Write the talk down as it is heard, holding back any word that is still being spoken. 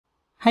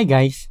Hi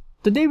guys,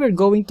 today we're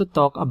going to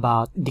talk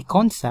about the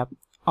concept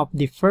of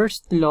the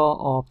first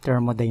law of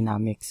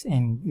thermodynamics,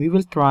 and we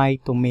will try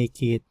to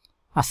make it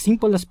as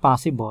simple as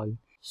possible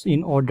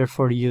in order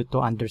for you to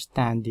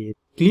understand it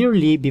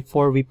clearly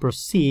before we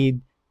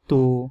proceed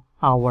to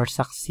our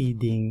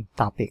succeeding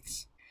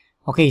topics.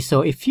 Okay,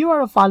 so if you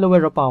are a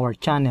follower of our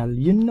channel,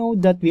 you know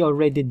that we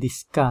already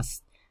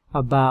discussed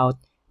about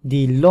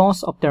the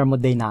laws of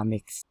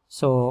thermodynamics.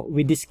 So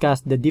we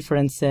discussed the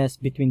differences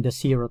between the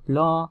zeroth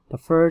law, the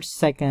first,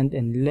 second,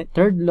 and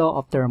third law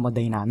of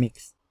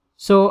thermodynamics.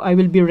 So I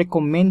will be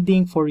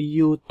recommending for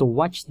you to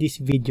watch this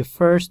video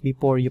first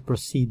before you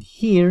proceed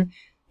here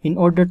in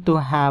order to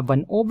have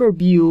an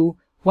overview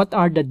what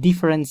are the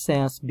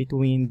differences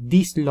between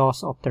these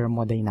laws of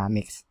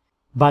thermodynamics.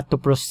 But to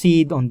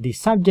proceed on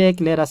this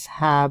subject, let us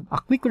have a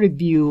quick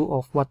review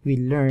of what we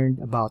learned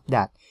about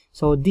that.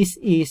 So this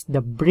is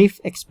the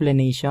brief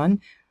explanation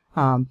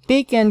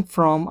taken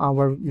from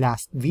our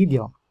last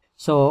video.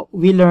 So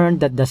we learned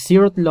that the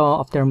zeroth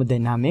law of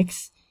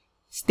thermodynamics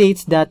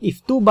states that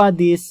if two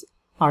bodies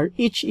are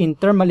each in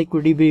thermal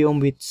equilibrium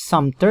with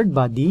some third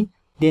body,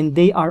 then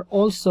they are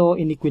also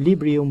in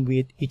equilibrium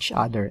with each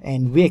other.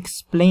 And we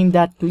explained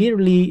that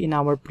clearly in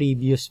our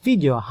previous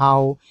video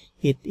how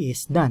it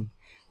is done.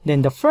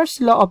 Then the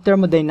first law of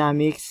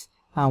thermodynamics,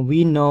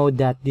 we know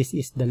that this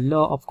is the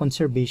law of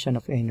conservation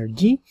of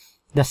energy.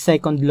 The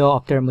second law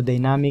of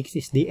thermodynamics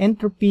is the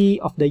entropy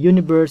of the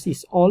universe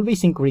is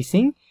always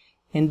increasing.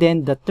 And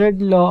then the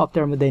third law of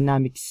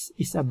thermodynamics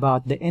is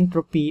about the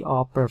entropy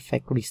of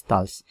perfect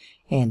crystals.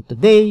 And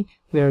today,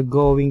 we are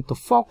going to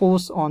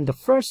focus on the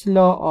first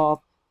law of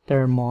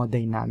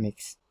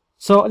thermodynamics.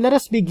 So let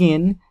us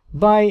begin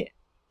by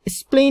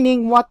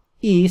explaining what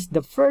is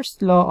the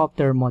first law of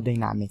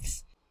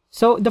thermodynamics.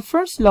 So the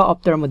first law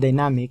of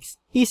thermodynamics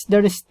is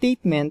the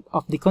restatement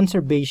of the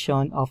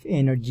conservation of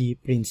energy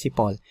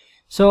principle.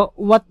 So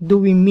what do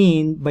we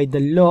mean by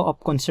the law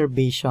of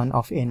conservation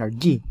of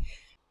energy?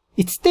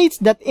 It states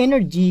that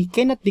energy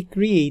cannot be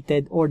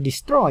created or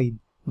destroyed,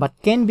 but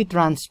can be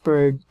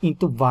transferred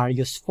into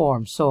various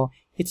forms. So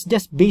it's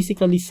just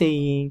basically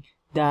saying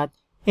that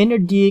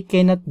energy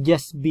cannot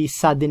just be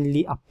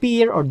suddenly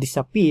appear or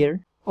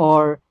disappear,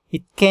 or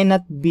it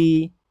cannot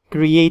be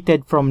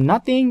created from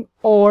nothing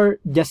or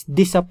just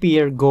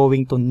disappear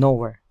going to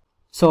nowhere.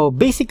 So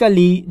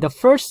basically, the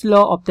first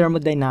law of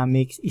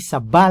thermodynamics is a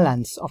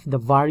balance of the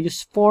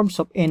various forms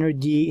of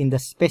energy in the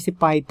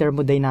specified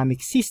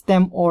thermodynamic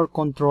system or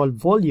control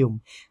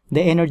volume.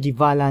 The energy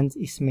balance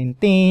is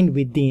maintained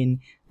within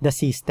the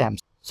system.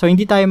 So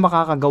hindi tayo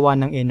makakagawa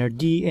ng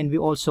energy, and we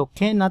also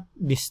cannot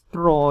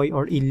destroy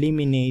or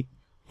eliminate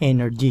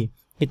energy.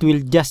 It will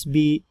just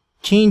be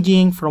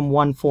changing from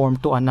one form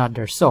to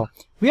another. So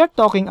we are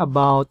talking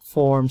about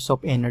forms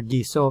of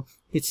energy. So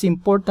it's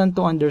important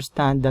to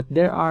understand that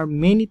there are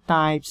many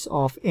types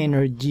of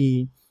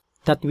energy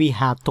that we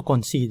have to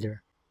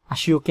consider.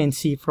 As you can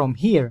see from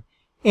here,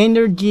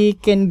 energy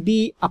can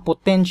be a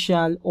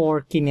potential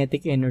or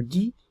kinetic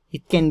energy.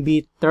 It can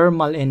be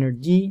thermal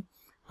energy.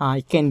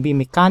 It can be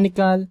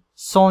mechanical,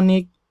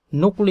 sonic,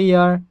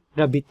 nuclear,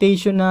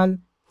 gravitational,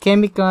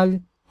 chemical,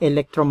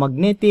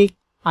 electromagnetic,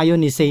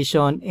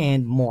 ionization,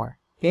 and more.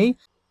 Okay?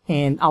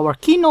 And our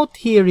keynote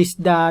here is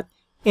that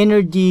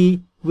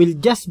energy will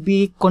just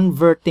be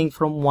converting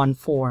from one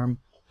form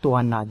to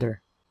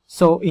another.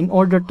 So in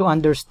order to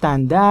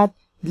understand that,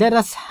 let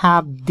us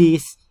have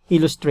this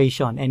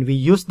illustration. And we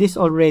used this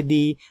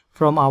already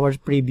from our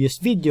previous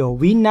video.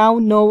 We now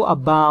know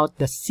about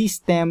the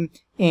system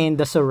and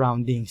the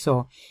surrounding.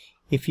 So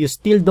if you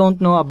still don't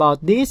know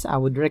about this, I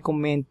would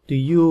recommend to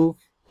you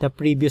the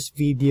previous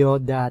video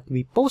that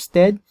we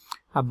posted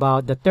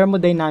about the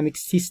thermodynamic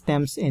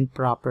systems and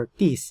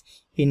properties.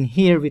 In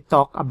here, we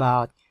talk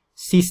about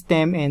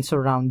system and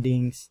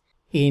surroundings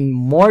in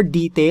more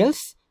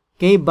details.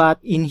 Okay, but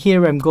in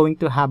here, I'm going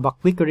to have a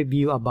quick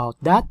review about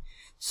that.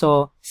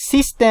 So,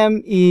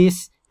 system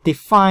is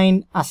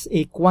defined as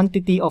a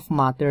quantity of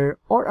matter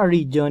or a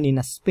region in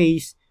a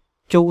space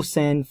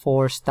chosen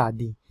for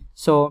study.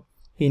 So,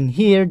 in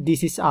here,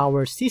 this is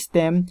our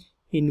system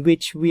in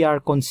which we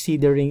are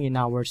considering in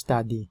our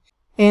study.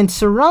 And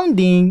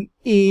surrounding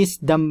is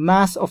the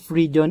mass of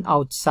region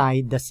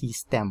outside the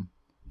system.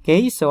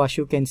 Okay, so as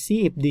you can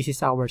see, if this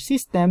is our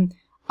system,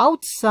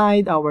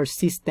 outside our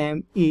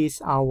system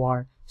is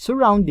our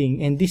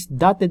surrounding, and this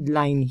dotted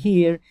line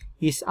here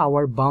is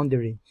our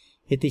boundary.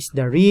 It is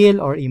the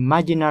real or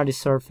imaginary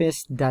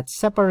surface that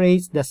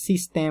separates the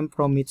system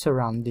from its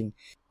surrounding.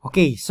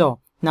 Okay,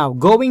 so now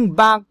going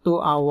back to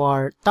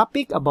our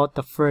topic about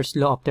the first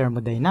law of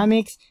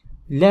thermodynamics,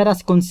 let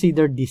us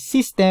consider this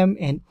system,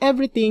 and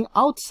everything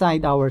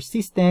outside our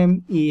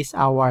system is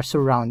our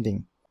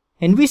surrounding.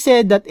 And we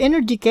said that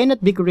energy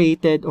cannot be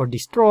created or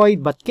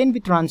destroyed, but can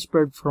be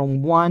transferred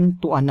from one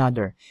to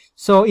another.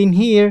 So in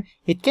here,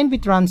 it can be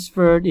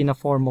transferred in a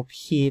form of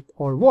heat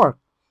or work.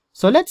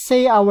 So let's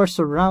say our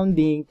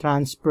surrounding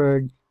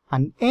transferred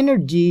an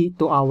energy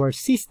to our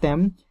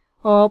system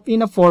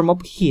in a form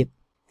of heat.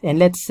 And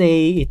let's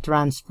say it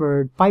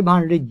transferred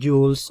 500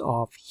 joules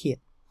of heat.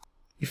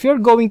 if you're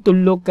going to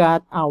look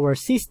at our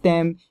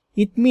system,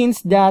 it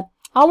means that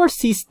our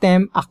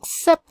system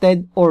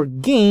accepted or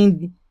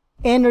gained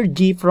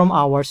energy from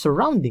our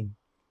surrounding.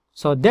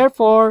 So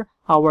therefore,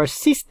 our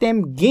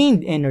system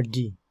gained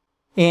energy.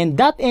 And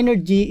that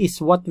energy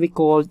is what we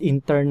call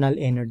internal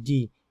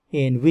energy,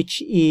 and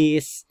which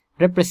is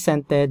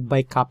represented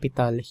by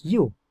capital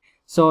U.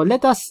 So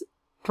let us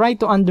try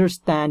to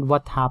understand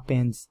what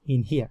happens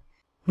in here.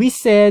 We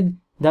said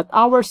that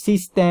our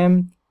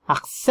system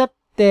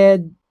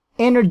accepted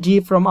energy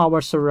from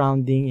our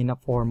surrounding in a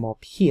form of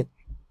heat.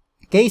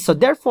 Okay, so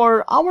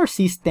therefore, our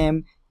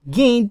system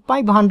gained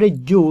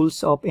 500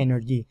 joules of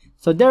energy.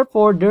 So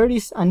therefore, there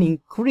is an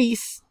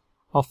increase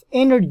of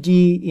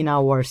energy in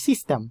our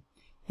system.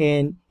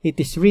 And it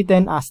is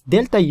written as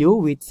delta U,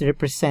 which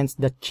represents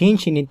the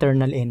change in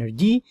internal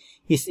energy,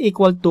 is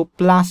equal to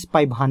plus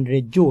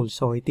 500 joules.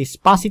 So it is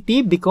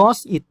positive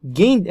because it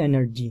gained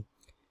energy.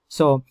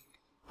 So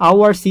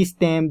our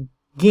system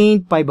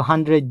gained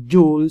 500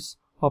 joules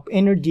of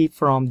energy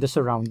from the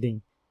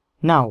surrounding.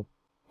 Now,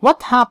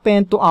 what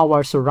happened to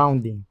our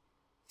surrounding?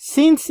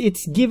 Since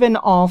it's given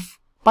off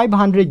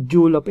 500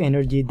 joule of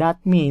energy,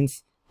 that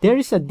means there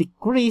is a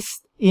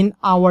decrease in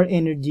our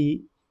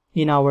energy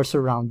in our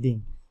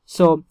surrounding.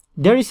 So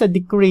there is a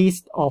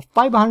decrease of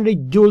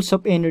 500 joules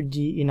of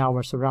energy in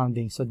our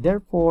surroundings. So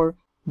therefore,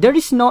 there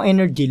is no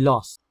energy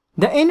loss.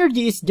 The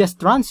energy is just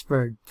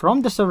transferred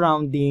from the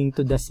surrounding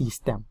to the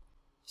system.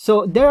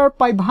 So there are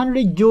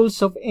 500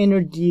 joules of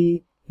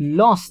energy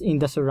lost in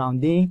the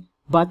surrounding,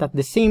 but at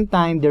the same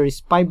time, there is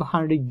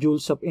 500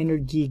 joules of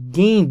energy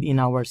gained in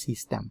our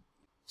system.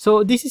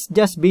 So this is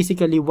just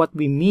basically what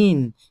we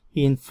mean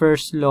in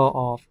first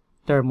law of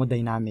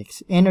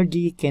thermodynamics.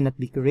 Energy cannot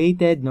be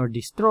created nor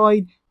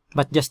destroyed,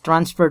 but just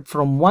transferred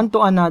from one to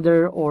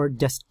another or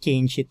just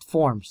change its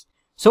forms.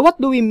 So what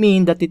do we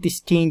mean that it is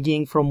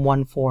changing from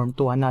one form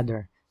to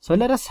another? So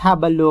let us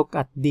have a look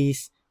at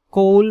this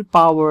coal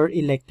power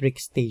electric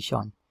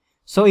station.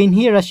 So in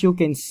here, as you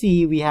can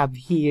see, we have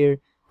here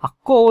a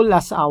coal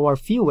as our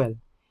fuel.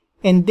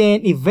 And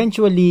then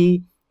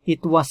eventually,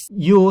 it was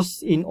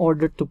used in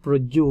order to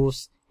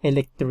produce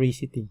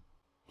electricity.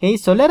 Okay,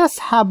 so let us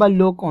have a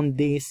look on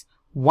this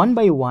one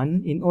by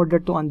one in order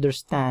to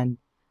understand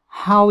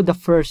how the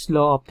first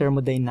law of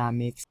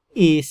thermodynamics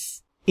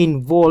is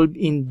involved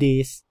in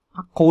this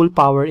coal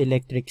power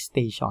electric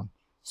station.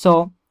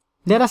 So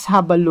let us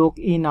have a look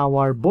in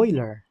our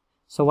boiler.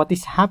 So what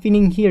is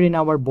happening here in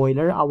our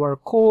boiler? Our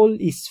coal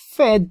is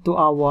fed to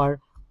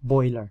our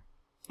boiler.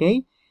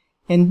 Okay,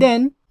 and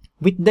then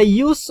with the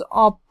use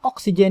of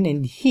oxygen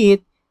and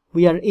heat,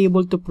 we are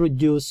able to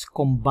produce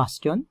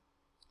combustion,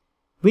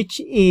 which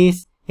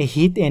is a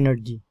heat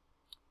energy.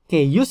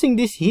 Okay, using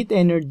this heat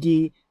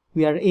energy,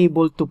 we are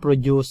able to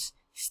produce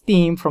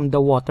steam from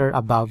the water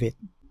above it.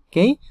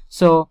 Okay,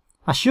 so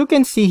as you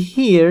can see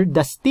here,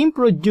 the steam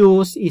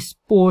produced is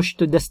pushed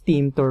to the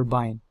steam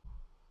turbine.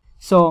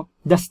 So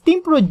the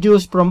steam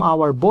produced from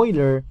our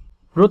boiler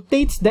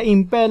rotates the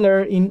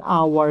impeller in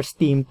our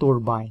steam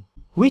turbine,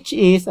 which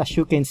is, as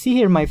you can see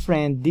here, my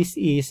friend, this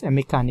is a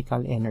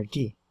mechanical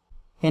energy.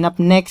 And up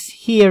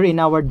next here in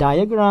our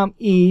diagram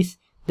is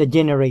the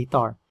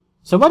generator.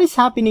 So what is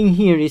happening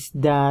here is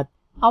that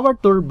our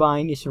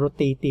turbine is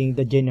rotating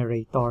the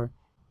generator,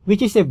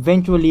 which is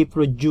eventually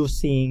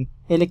producing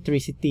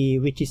electricity,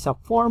 which is a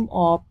form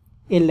of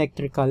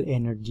electrical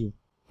energy.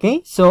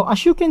 Okay, so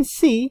as you can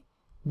see,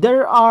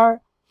 there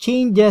are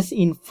changes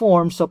in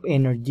forms of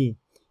energy.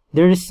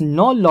 There is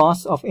no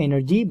loss of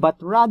energy, but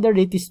rather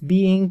it is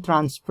being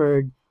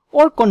transferred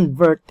or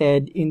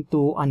converted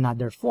into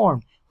another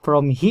form.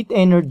 From heat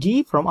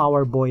energy from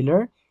our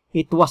boiler,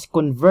 it was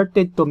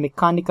converted to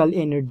mechanical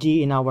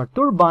energy in our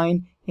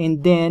turbine,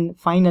 and then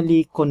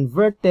finally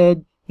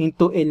converted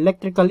into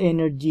electrical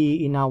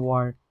energy in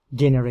our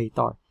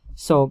generator.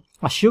 So,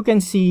 as you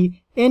can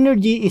see,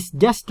 energy is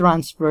just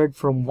transferred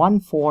from one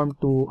form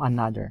to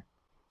another.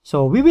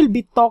 So, we will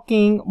be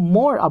talking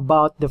more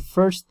about the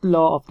first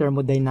law of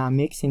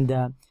thermodynamics in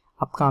the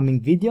upcoming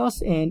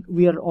videos, and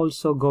we are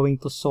also going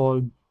to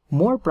solve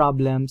more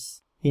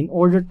problems in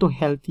order to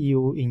help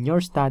you in your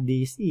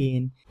studies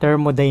in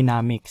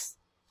thermodynamics.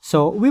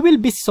 So, we will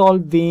be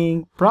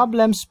solving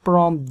problems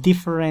from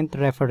different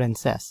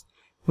references.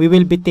 We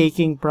will be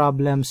taking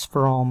problems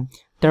from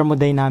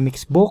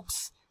thermodynamics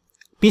books,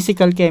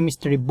 physical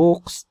chemistry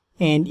books,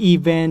 and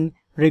even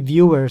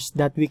reviewers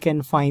that we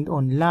can find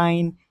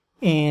online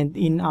and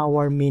in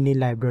our mini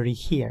library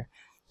here.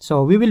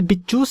 So, we will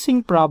be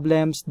choosing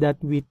problems that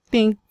we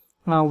think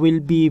will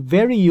be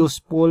very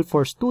useful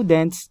for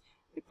students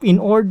in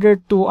order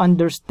to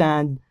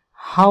understand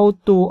how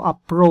to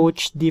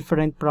approach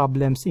different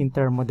problems in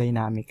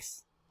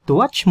thermodynamics. To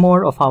watch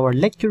more of our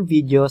lecture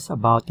videos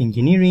about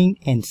engineering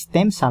and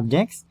STEM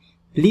subjects,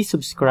 please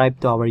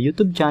subscribe to our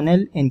YouTube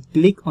channel and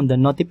click on the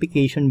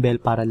notification bell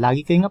para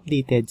lagi kayong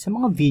updated sa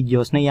mga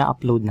videos na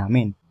i-upload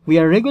namin. We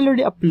are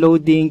regularly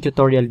uploading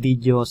tutorial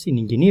videos in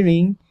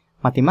engineering,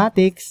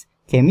 mathematics,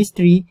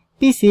 chemistry,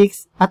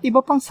 physics, at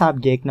iba pang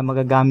subject na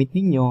magagamit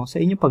ninyo sa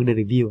inyong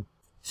pagre-review.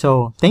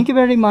 So, thank you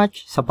very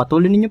much sa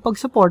patuloy ninyong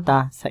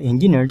pagsuporta sa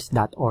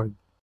engineers.org.